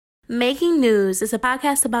Making News is a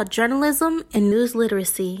podcast about journalism and news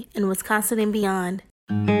literacy in Wisconsin and beyond.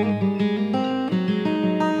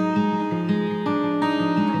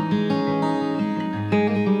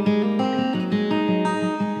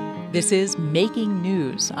 This is Making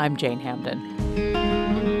News. I'm Jane Hamden.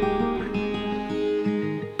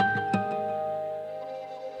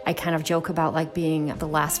 I kind of joke about like being the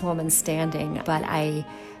last woman standing, but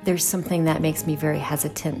there's something that makes me very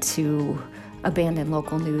hesitant to abandon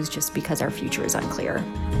local news just because our future is unclear.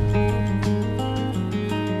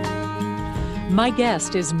 My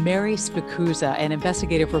guest is Mary Spicuzza, an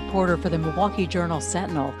investigative reporter for the Milwaukee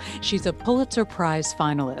Journal-Sentinel. She's a Pulitzer Prize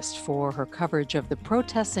finalist for her coverage of the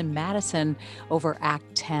protests in Madison over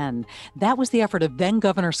Act 10. That was the effort of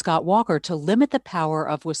then-Governor Scott Walker to limit the power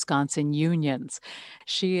of Wisconsin unions.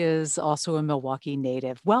 She is also a Milwaukee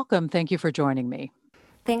native. Welcome. Thank you for joining me.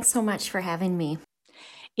 Thanks so much for having me.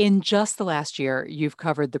 In just the last year, you've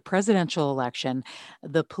covered the presidential election,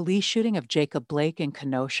 the police shooting of Jacob Blake in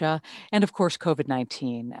Kenosha, and of course,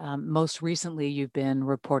 COVID-19. Most recently, you've been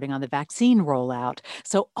reporting on the vaccine rollout.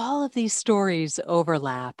 So all of these stories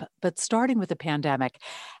overlap, but starting with the pandemic,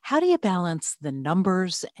 how do you balance the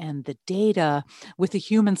numbers and the data with the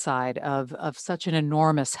human side of such an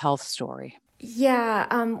enormous health story?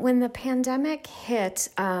 Yeah, when the pandemic hit,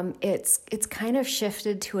 it's kind of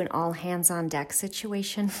shifted to an all hands on deck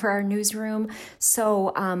situation for our newsroom.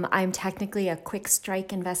 So I'm technically a quick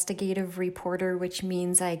strike investigative reporter, which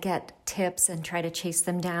means I get tips and try to chase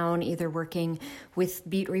them down, either working with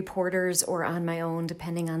beat reporters or on my own,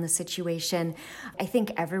 depending on the situation. I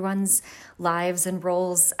think everyone's lives and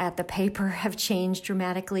roles at the paper have changed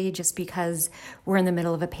dramatically just because we're in the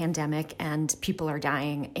middle of a pandemic and people are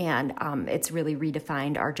dying, and it's really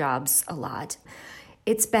redefined our jobs a lot.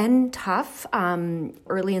 It's been tough.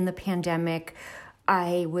 Early in the pandemic,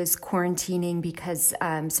 I was quarantining because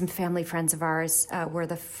some family friends of ours were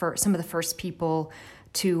some of the first people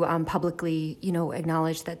to publicly,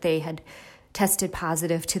 acknowledge that they had tested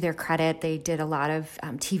positive. To their credit, they did a lot of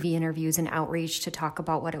TV interviews and outreach to talk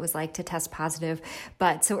about what it was like to test positive.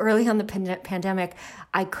 But so early on the pandemic,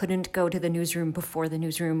 I couldn't go to the newsroom before the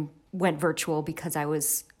newsroom went virtual because I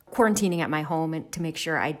was quarantining at my home and to make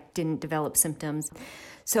sure I didn't develop symptoms.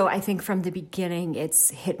 So I think from the beginning,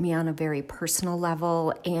 it's hit me on a very personal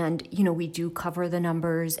level. And, we do cover the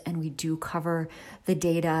numbers and we do cover the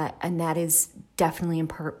data, and that is definitely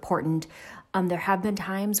important. There have been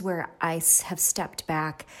times where I have stepped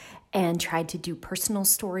back and tried to do personal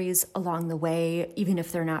stories along the way, even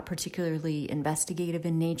if they're not particularly investigative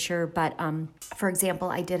in nature. But for example,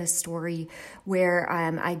 I did a story where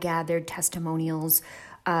I gathered testimonials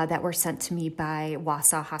that were sent to me by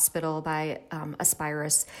Wausau Hospital, by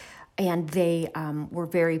Aspirus. And they were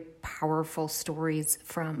very powerful stories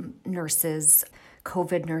from nurses,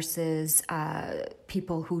 COVID nurses,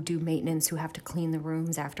 people who do maintenance, who have to clean the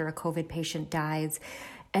rooms after a COVID patient dies.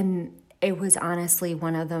 And it was honestly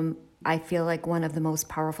I feel like one of the most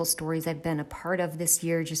powerful stories I've been a part of this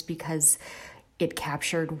year, just because it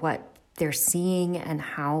captured what they're seeing and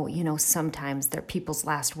how, sometimes their people's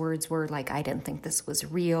last words were like, I didn't think this was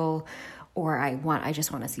real, or I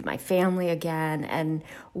just want to see my family again, and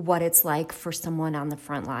what it's like for someone on the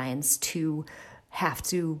front lines to have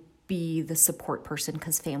to be the support person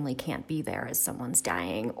because family can't be there as someone's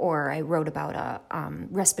dying. Or I wrote about a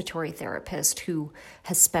respiratory therapist who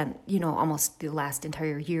has spent, almost the last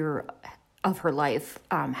entire year of her life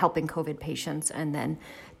helping COVID patients, and then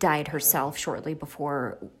died herself shortly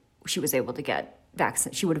before she was able to get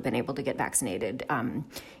vaccinated. She would have been able to get vaccinated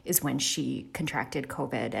is when she contracted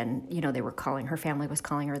COVID, and her family was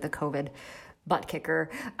calling her the COVID butt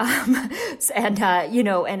kicker. And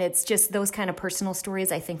it's just those kind of personal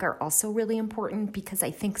stories I think are also really important, because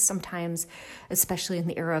I think sometimes, especially in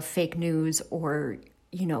the era of fake news or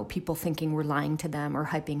people thinking we're lying to them or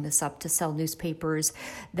hyping this up to sell newspapers,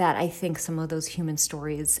 that I think some of those human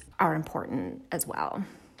stories are important as well.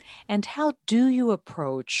 And how do you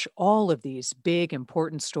approach all of these big,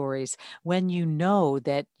 important stories when you know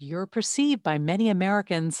that you're perceived by many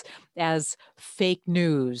Americans as fake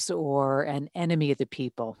news or an enemy of the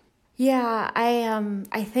people? Yeah,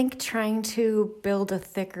 I think trying to build a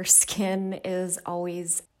thicker skin it's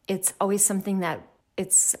always something that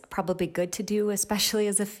it's probably good to do, especially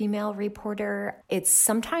as a female reporter. It's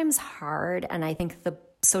sometimes hard, and I think the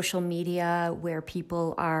social media where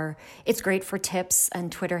it's great for tips,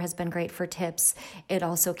 and Twitter has been great for tips. It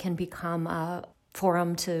also can become a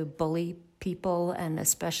forum to bully people, and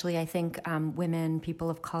especially I think women,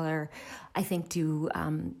 people of color, I think do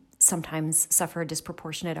sometimes suffer a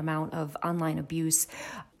disproportionate amount of online abuse.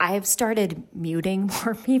 I have started muting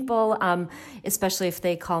more people, especially if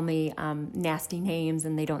they call me nasty names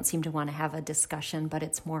and they don't seem to want to have a discussion, but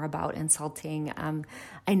it's more about insulting.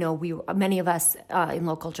 I know many of us in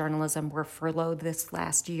local journalism were furloughed this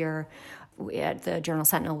last year. At the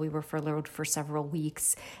Journal-Sentinel, we were furloughed for several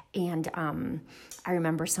weeks. And I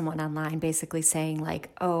remember someone online basically saying like,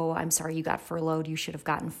 oh, I'm sorry you got furloughed. You should have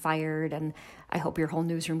gotten fired. And I hope your whole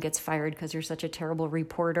newsroom gets fired because you're such a terrible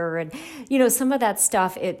reporter. And, some of that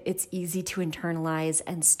stuff, it's easy to internalize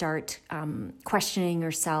and start questioning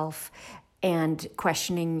yourself and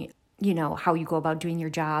questioning how you go about doing your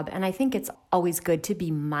job. And I think it's always good to be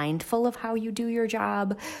mindful of how you do your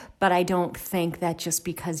job. But I don't think that just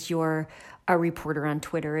because you're a reporter on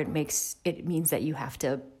Twitter, it means that you have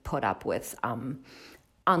to put up with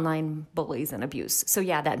online bullies and abuse. So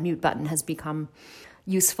yeah, that mute button has become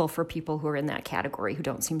useful for people who are in that category, who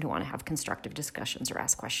don't seem to want to have constructive discussions or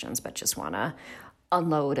ask questions, but just want to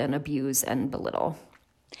unload and abuse and belittle.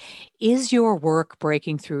 Is your work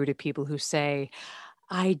breaking through to people who say,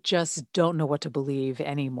 I just don't know what to believe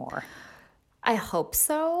anymore? I hope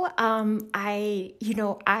so.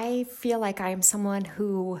 I feel like I'm someone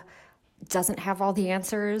who doesn't have all the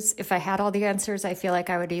answers. If I had all the answers, I feel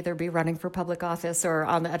like I would either be running for public office or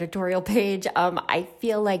on the editorial page. I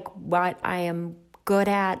feel like what I am good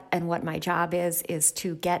at and what my job is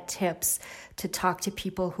to get tips, to talk to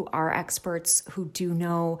people who are experts, who do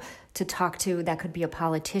know, to talk to, that could be a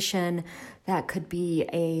politician, that could be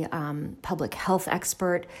a public health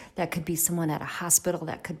expert, that could be someone at a hospital,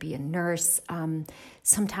 that could be a nurse.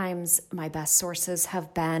 Sometimes my best sources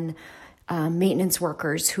have been maintenance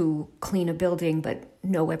workers who clean a building but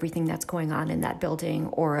know everything that's going on in that building,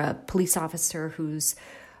 or a police officer who's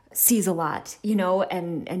sees a lot,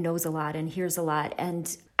 and knows a lot and hears a lot.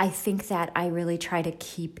 And I think that I really try to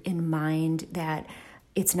keep in mind that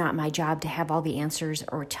it's not my job to have all the answers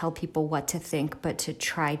or tell people what to think, but to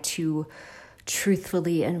try to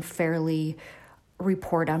truthfully and fairly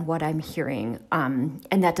report on what I'm hearing. And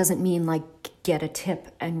that doesn't mean like get a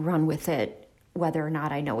tip and run with it, whether or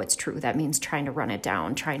not I know it's true. That means trying to run it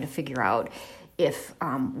down, trying to figure out if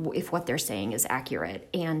what they're saying is accurate.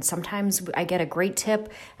 And sometimes I get a great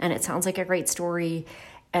tip and it sounds like a great story.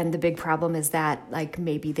 And the big problem is that like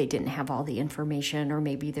maybe they didn't have all the information, or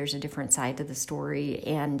maybe there's a different side to the story.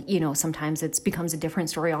 And, sometimes it becomes a different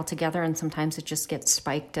story altogether, and sometimes it just gets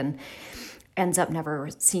spiked and ends up never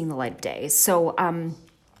seeing the light of day. So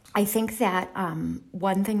I think that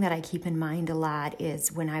one thing that I keep in mind a lot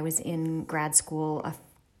is when I was in grad school, a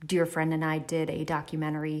dear friend and I did a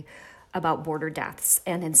documentary about border deaths.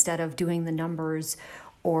 And instead of doing the numbers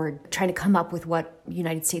or trying to come up with what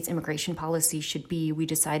United States immigration policy should be, we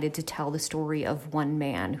decided to tell the story of one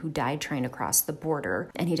man who died trying to cross the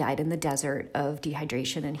border. And he died in the desert of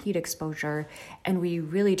dehydration and heat exposure. And we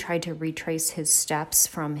really tried to retrace his steps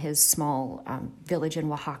from his small village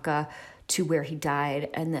in Oaxaca to where he died,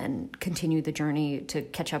 and then continue the journey to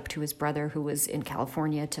catch up to his brother who was in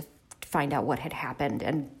California to find out what had happened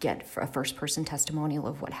and get a first-person testimonial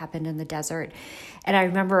of what happened in the desert. And I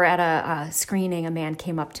remember at a screening, a man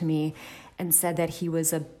came up to me and said that he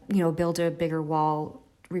was a Build a Bigger Wall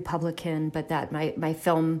Republican, but that my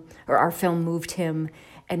film, or our film, moved him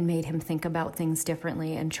and made him think about things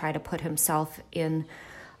differently and try to put himself in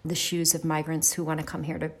the shoes of migrants who want to come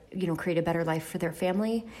here to create a better life for their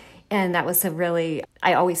family. And that was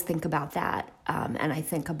I always think about that, and I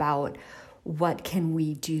think about what can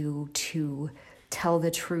we do to tell the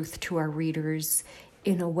truth to our readers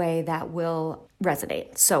in a way that will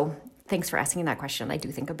resonate. So thanks for asking that question. I do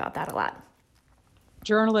think about that a lot.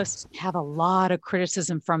 Journalists have a lot of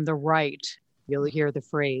criticism from the right. You'll hear the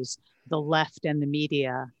phrase, the left and the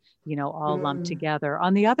media, all lumped together.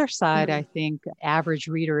 On the other side, I think average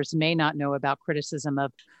readers may not know about criticism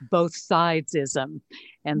of both sidesism.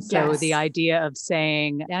 And so the idea of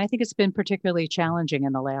saying, and I think it's been particularly challenging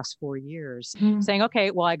in the last 4 years, saying,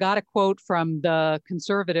 okay, well, I got a quote from the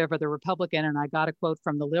conservative or the Republican, and I got a quote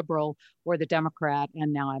from the liberal or the Democrat,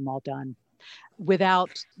 and now I'm all done,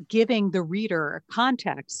 without giving the reader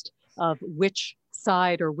context of which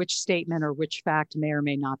side or which statement or which fact may or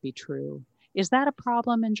may not be true. Is that a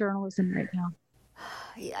problem in journalism right now?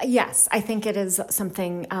 Yes, I think it is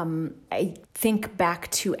something. I think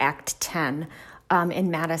back to Act 10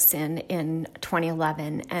 in Madison in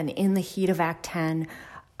 2011. And in the heat of Act 10,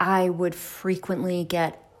 I would frequently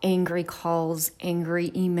get angry calls,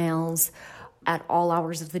 angry emails at all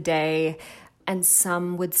hours of the day. And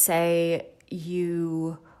some would say,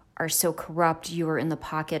 you are so corrupt, you are in the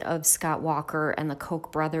pocket of Scott Walker and the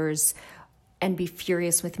Koch brothers. and be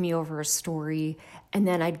furious with me over a story. And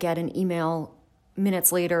then I'd get an email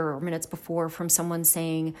minutes later or minutes before from someone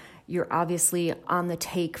saying, you're obviously on the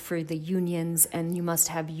take for the unions and you must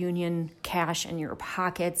have union cash in your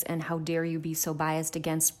pockets, and how dare you be so biased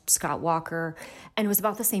against Scott Walker. And it was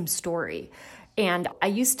about the same story. And I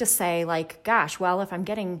used to say, like, gosh, well, if I'm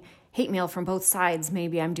getting hate mail from both sides,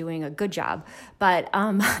 maybe I'm doing a good job. But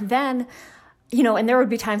then, and there would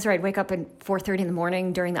be times where I'd wake up at 4:30 in the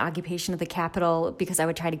morning during the occupation of the Capitol, because I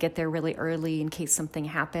would try to get there really early in case something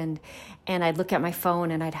happened. And I'd look at my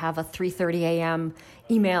phone and I'd have a 3:30 a.m.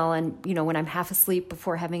 email. And, when I'm half asleep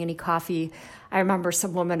before having any coffee, I remember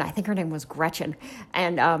some woman, I think her name was Gretchen,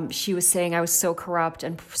 and she was saying I was so corrupt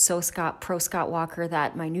and so pro Scott Walker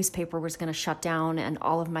that my newspaper was going to shut down and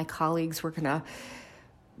all of my colleagues were going to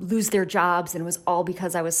lose their jobs, and it was all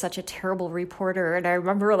because I was such a terrible reporter. And I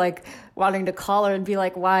remember wanting to call her and be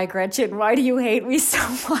like, why, Gretchen, why do you hate me so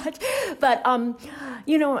much? But,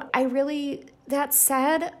 that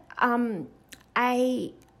said,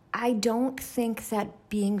 I don't think that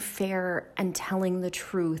being fair and telling the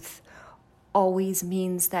truth always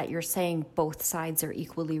means that you're saying both sides are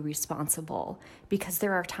equally responsible, because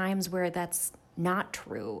there are times where that's not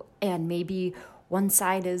true. And maybe one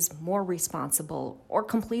side is more responsible or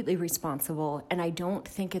completely responsible. And I don't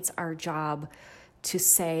think it's our job to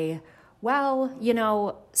say, well,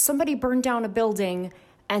 somebody burned down a building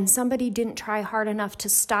and somebody didn't try hard enough to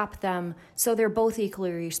stop them, so they're both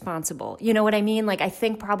equally responsible. You know what I mean? I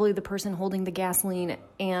think probably the person holding the gasoline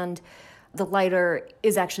and the lighter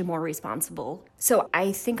is actually more responsible. So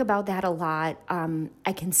I think about that a lot.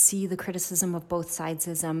 I can see the criticism of both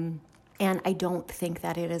sidesism. And I don't think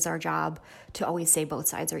that it is our job to always say both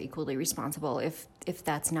sides are equally responsible if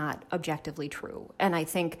that's not objectively true. And I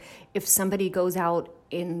think if somebody goes out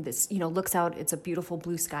in this, looks out, it's a beautiful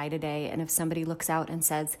blue sky today, and if somebody looks out and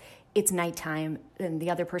says it's nighttime, and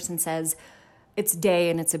the other person says it's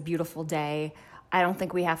day and it's a beautiful day, I don't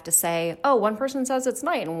think we have to say, oh, one person says it's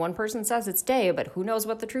night and one person says it's day, but who knows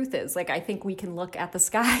what the truth is? I think we can look at the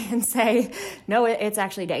sky and say, no, it's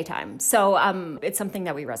actually daytime. So it's something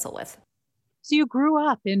that we wrestle with. So you grew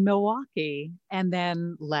up in Milwaukee and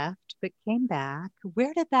then left, but came back.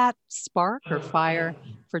 Where did that spark or fire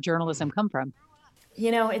for journalism come from?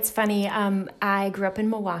 It's funny. I grew up in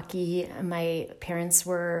Milwaukee. My parents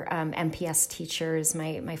were MPS teachers.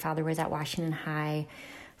 My father was at Washington High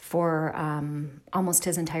for almost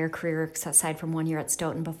his entire career, aside from 1 year at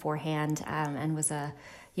Stoughton beforehand, and was a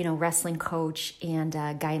wrestling coach and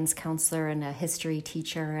a guidance counselor and a history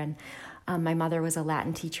teacher. And my mother was a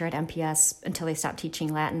Latin teacher at MPS until they stopped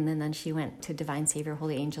teaching Latin, and then she went to Divine Savior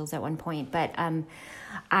Holy Angels at one point. But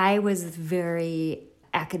I was very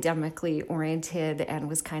academically oriented and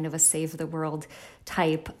was kind of a save the world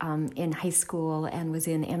type in high school, and was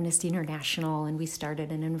in Amnesty International, and we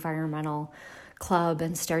started an environmental club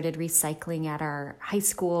and started recycling at our high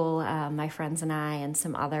school, my friends and I and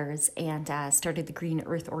some others, and started the Green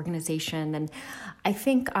Earth Organization. And I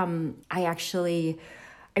think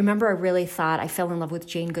I remember I really thought I fell in love with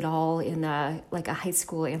Jane Goodall in a high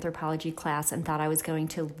school anthropology class, and thought I was going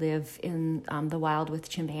to live in the wild with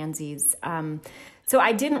chimpanzees. So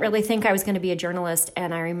I didn't really think I was going to be a journalist.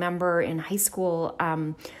 And I remember in high school,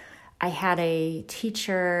 I had a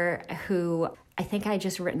teacher who, I think I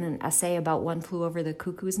just written an essay about One Flew Over the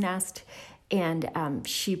Cuckoo's Nest. And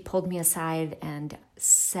she pulled me aside and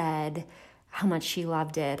said how much she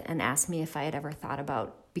loved it and asked me if I had ever thought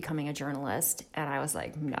about becoming a journalist. And I was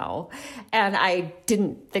like, no. And I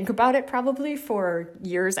didn't think about it probably for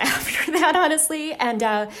years after that, honestly.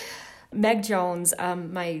 And Meg Jones,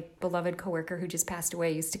 my beloved coworker who just passed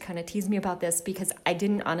away, used to kind of tease me about this, because I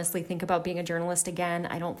didn't honestly think about being a journalist again,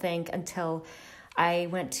 I don't think, until I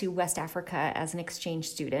went to West Africa as an exchange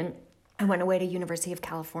student. I went away to University of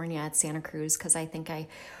California at Santa Cruz because I think I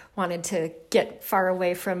wanted to get far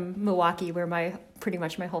away from Milwaukee, where pretty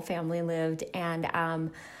much my whole family lived.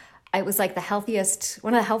 And it was like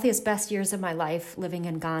one of the healthiest, best years of my life living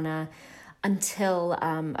in Ghana, until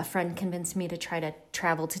a friend convinced me to try to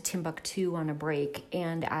travel to Timbuktu on a break.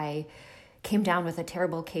 And I came down with a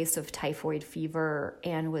terrible case of typhoid fever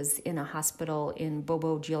and was in a hospital in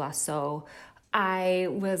Bobo Dioulasso. I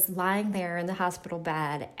was lying there in the hospital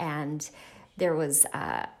bed, and there was,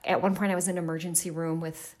 at one point I was in an emergency room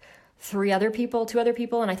with two other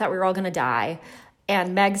people, and I thought we were all going to die.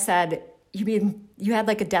 And Meg said, you mean you had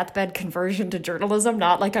like a deathbed conversion to journalism,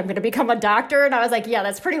 not like I'm going to become a doctor? And I was like, yeah,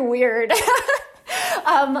 that's pretty weird.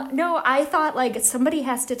 No, I thought like somebody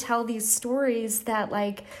has to tell these stories that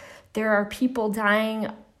like there are people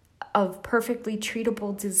dying of perfectly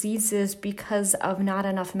treatable diseases because of not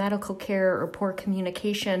enough medical care or poor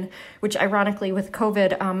communication, which ironically with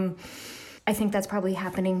COVID, I think that's probably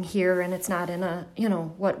happening here, and it's not in a,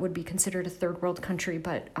 what would be considered a third world country,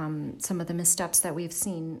 but some of the missteps that we've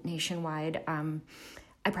seen nationwide,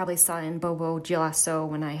 I probably saw in Bobo Dioulasso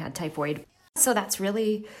when I had typhoid. So that's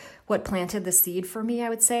really what planted the seed for me, I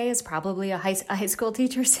would say, is probably a high school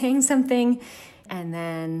teacher saying something, and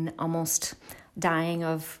then almost dying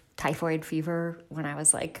of typhoid fever when I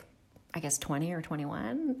was 20 or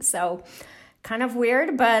 21. So kind of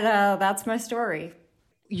weird, but that's my story.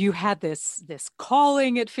 You had this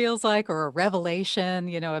calling, it feels like, or a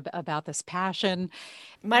revelation, about this passion.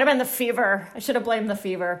 Might have been the fever. I should have blamed the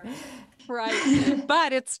fever. Right.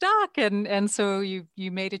 But it stuck. And so you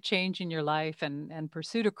made a change in your life and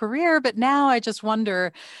pursued a career. But now I just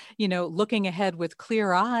wonder, looking ahead with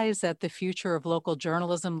clear eyes at the future of local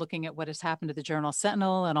journalism, looking at what has happened to the Journal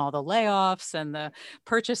Sentinel and all the layoffs and the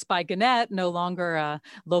purchase by Gannett, no longer a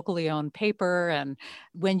locally owned paper. And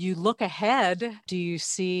when you look ahead, do you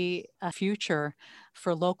see a future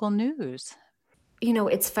for local news?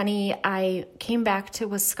 It's funny. I came back to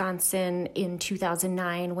Wisconsin in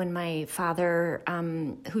 2009 when my father,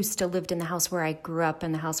 who still lived in the house where I grew up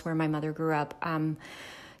and the house where my mother grew up,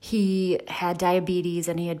 he had diabetes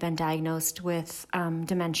and he had been diagnosed with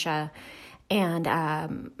dementia. And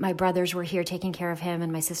my brothers were here taking care of him,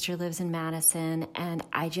 and my sister lives in Madison. And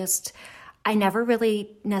I never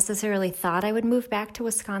really necessarily thought I would move back to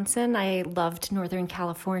Wisconsin. I loved Northern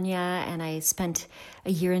California, and I spent a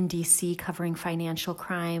year in D.C. covering financial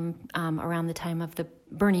crime around the time of the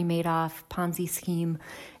Bernie Madoff Ponzi scheme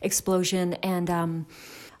explosion. And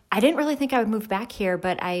I didn't really think I would move back here,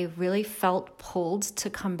 but I really felt pulled to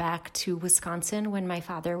come back to Wisconsin when my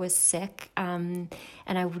father was sick. And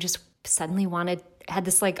I just suddenly had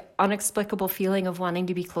this unexplicable feeling of wanting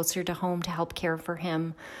to be closer to home to help care for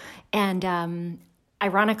him. And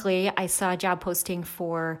ironically, I saw a job posting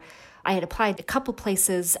I had applied a couple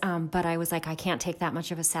places, but I was like, I can't take that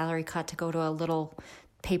much of a salary cut to go to a little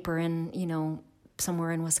paper in,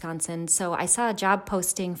 somewhere in Wisconsin. So I saw a job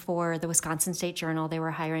posting for the Wisconsin State Journal. They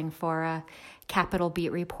were hiring for a Capitol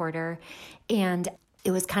beat reporter. And it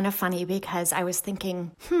was kind of funny because I was thinking,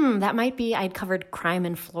 that might be, I'd covered crime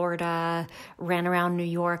in Florida, ran around New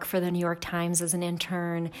York for the New York Times as an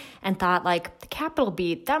intern, and thought the Capitol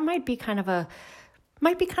beat, that might be kind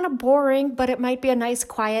of boring, but it might be a nice,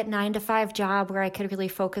 quiet 9-to-5 job where I could really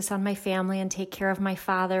focus on my family and take care of my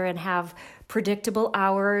father and have predictable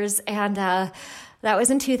hours. And that was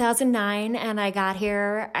in 2009, and I got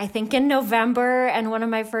here, I think, in November, and one of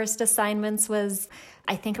my first assignments was,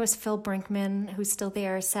 I think it was Phil Brinkman, who's still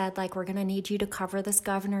there, said, we're going to need you to cover this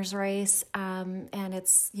governor's race, and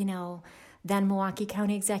it's, then Milwaukee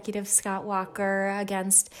County Executive Scott Walker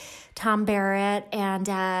against Tom Barrett, and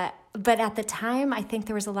but at the time, I think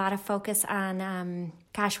there was a lot of focus on,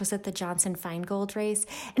 was it the Johnson-Feingold race?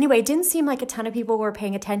 Anyway, it didn't seem like a ton of people were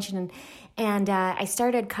paying attention, and I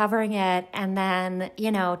started covering it, and then,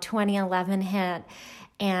 2011 hit,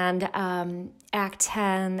 and Act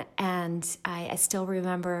 10, and I still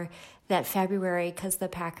remember that February because the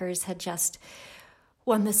Packers had just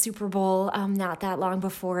won the Super Bowl not that long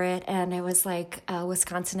before it, and it was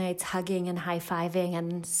Wisconsinites hugging and high-fiving,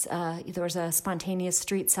 and there was a spontaneous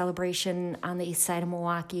street celebration on the east side of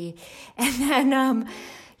Milwaukee, and then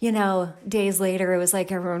days later it was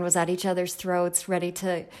everyone was at each other's throats ready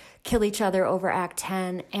to kill each other over Act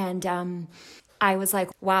 10, and I was like,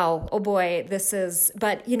 wow, oh boy,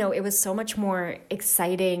 but it was so much more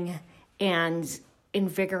exciting and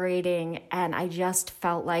invigorating, and I just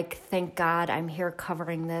felt thank God I'm here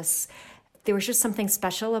covering this. There was just something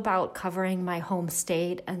special about covering my home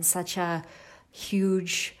state and such a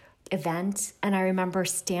huge event. And I remember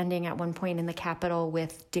standing at one point in the Capitol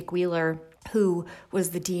with Dick Wheeler, who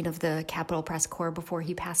was the dean of the Capitol Press Corps before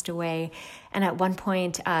he passed away. And at one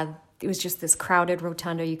point, it was just this crowded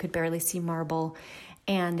rotunda. You could barely see marble.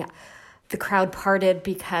 And the crowd parted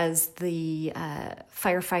because the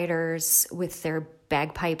firefighters with their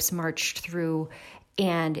bagpipes marched through.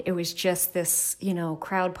 And it was just this,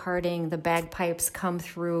 crowd parting. The bagpipes come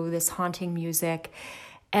through, this haunting music.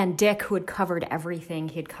 And Dick, who had covered everything,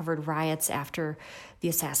 he had covered riots after the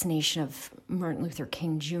assassination of Martin Luther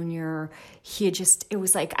King Jr. It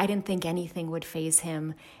was I didn't think anything would faze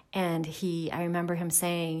him. And I remember him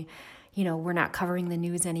saying, we're not covering the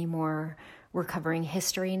news anymore. We're covering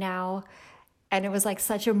history now. And it was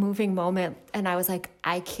such a moving moment. And I was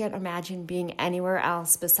I can't imagine being anywhere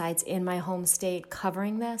else besides in my home state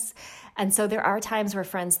covering this. And so there are times where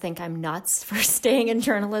friends think I'm nuts for staying in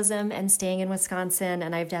journalism and staying in Wisconsin.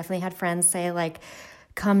 And I've definitely had friends say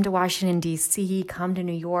come to Washington, D.C., come to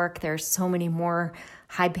New York. There's so many more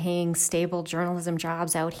high-paying, stable journalism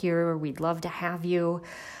jobs out here. We'd love to have you.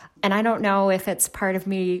 And I don't know if it's part of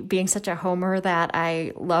me being such a homer that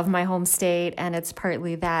I love my home state, and it's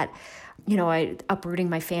partly that, I uprooting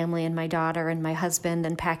my family and my daughter and my husband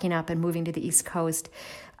and packing up and moving to the East Coast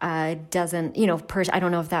doesn't, I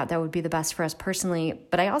don't know if that would be the best for us personally.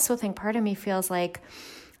 But I also think part of me feels like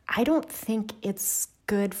I don't think it's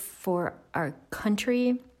good for our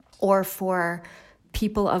country or for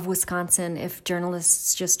people of Wisconsin if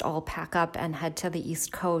journalists just all pack up and head to the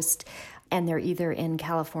East Coast and they're either in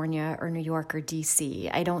California or New York or DC.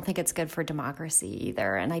 I don't think it's good for democracy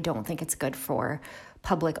either. And I don't think it's good for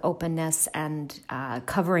public openness and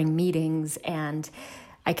covering meetings. And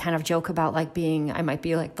I kind of joke about I might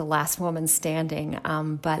be like the last woman standing.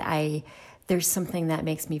 But there's something that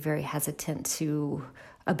makes me very hesitant to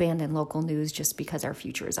abandon local news just because our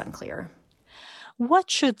future is unclear. What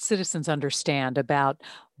should citizens understand about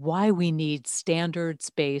why we need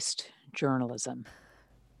standards-based journalism?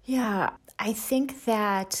 Yeah, I think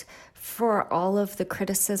that for all of the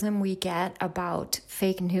criticism we get about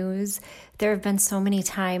fake news, there have been so many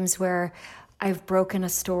times where I've broken a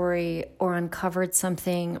story or uncovered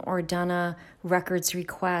something or done a records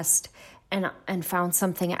request and found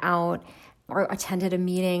something out or attended a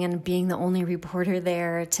meeting and being the only reporter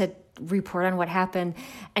there to report on what happened.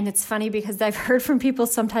 And it's funny because I've heard from people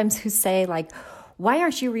sometimes who say, why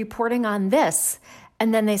aren't you reporting on this?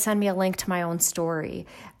 And then they send me a link to my own story.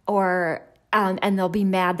 Or and they'll be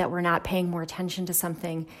mad that we're not paying more attention to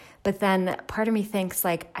something. But then part of me thinks,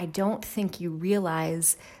 I don't think you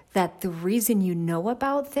realize that the reason you know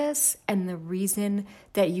about this and the reason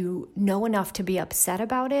that you know enough to be upset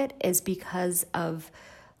about it is because of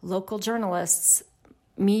local journalists,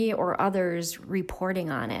 me or others, reporting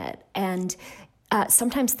on it. And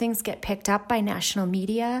sometimes things get picked up by national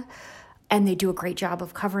media, and they do a great job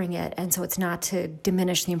of covering it. And so it's not to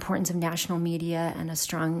diminish the importance of national media and a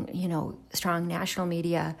strong national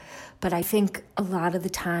media. But I think a lot of the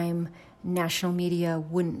time, national media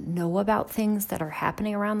wouldn't know about things that are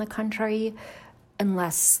happening around the country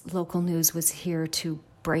unless local news was here to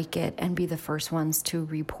break it and be the first ones to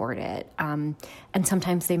report it. And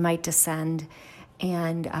sometimes they might descend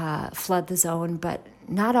and flood the zone, but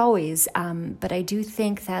not always. But I do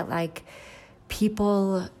think that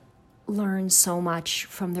people learn so much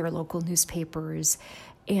from their local newspapers.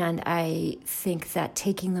 And I think that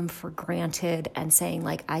taking them for granted and saying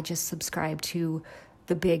I just subscribe to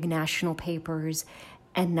the big national papers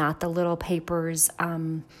and not the little papers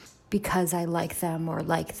because I like them or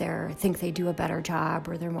think they do a better job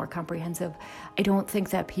or they're more comprehensive. I don't think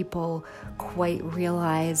that people quite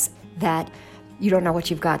realize that you don't know what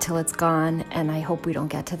you've got till it's gone, and I hope we don't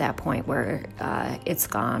get to that point where it's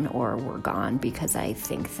gone or we're gone, because I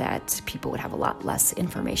think that people would have a lot less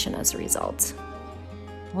information as a result.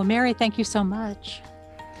 Well, Mary, thank you so much.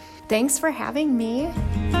 Thanks for having me.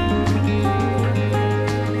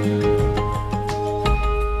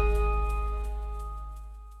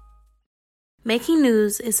 Making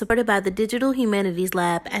News is supported by the Digital Humanities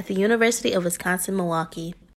Lab at the University of Wisconsin-Milwaukee.